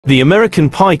The American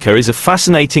pika is a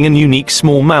fascinating and unique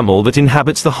small mammal that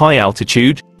inhabits the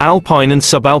high-altitude, alpine and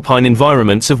subalpine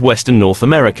environments of western North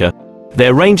America.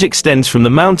 Their range extends from the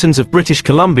mountains of British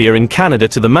Columbia in Canada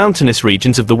to the mountainous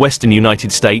regions of the western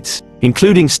United States,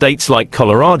 including states like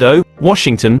Colorado,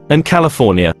 Washington, and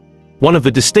California. One of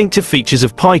the distinctive features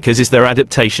of pikas is their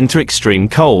adaptation to extreme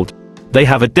cold. They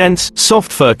have a dense,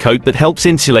 soft fur coat that helps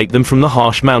insulate them from the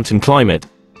harsh mountain climate.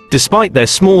 Despite their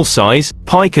small size,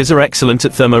 pikas are excellent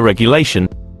at thermoregulation.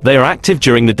 They are active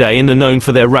during the day and are known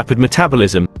for their rapid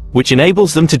metabolism, which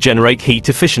enables them to generate heat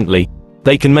efficiently.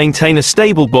 They can maintain a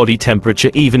stable body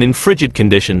temperature even in frigid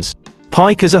conditions.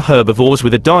 Pikas are herbivores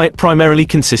with a diet primarily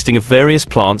consisting of various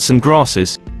plants and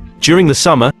grasses. During the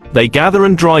summer, they gather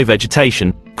and dry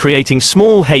vegetation, creating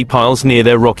small hay piles near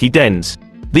their rocky dens.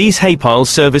 These hay piles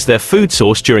serve as their food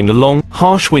source during the long,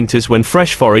 harsh winters when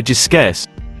fresh forage is scarce.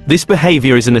 This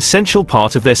behavior is an essential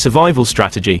part of their survival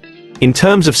strategy. In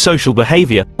terms of social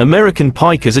behavior, American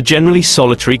pikas are generally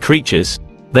solitary creatures.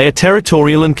 They are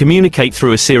territorial and communicate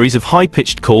through a series of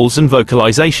high-pitched calls and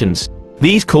vocalizations.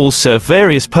 These calls serve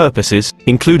various purposes,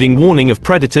 including warning of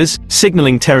predators,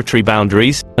 signaling territory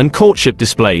boundaries, and courtship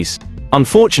displays.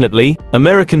 Unfortunately,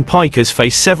 American pikas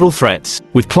face several threats,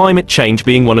 with climate change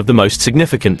being one of the most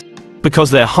significant.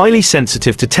 Because they're highly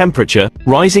sensitive to temperature,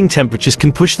 rising temperatures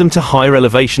can push them to higher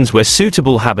elevations where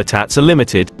suitable habitats are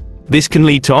limited. This can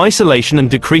lead to isolation and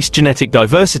decreased genetic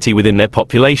diversity within their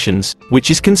populations, which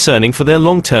is concerning for their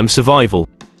long-term survival.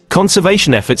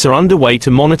 Conservation efforts are underway to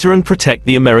monitor and protect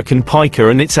the American pika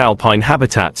and its alpine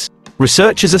habitats.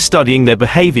 Researchers are studying their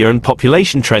behavior and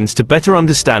population trends to better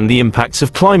understand the impacts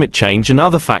of climate change and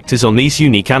other factors on these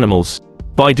unique animals.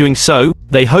 By doing so,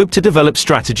 they hope to develop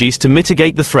strategies to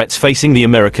mitigate the threats facing the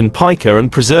American pika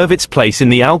and preserve its place in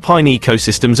the alpine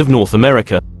ecosystems of North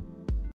America.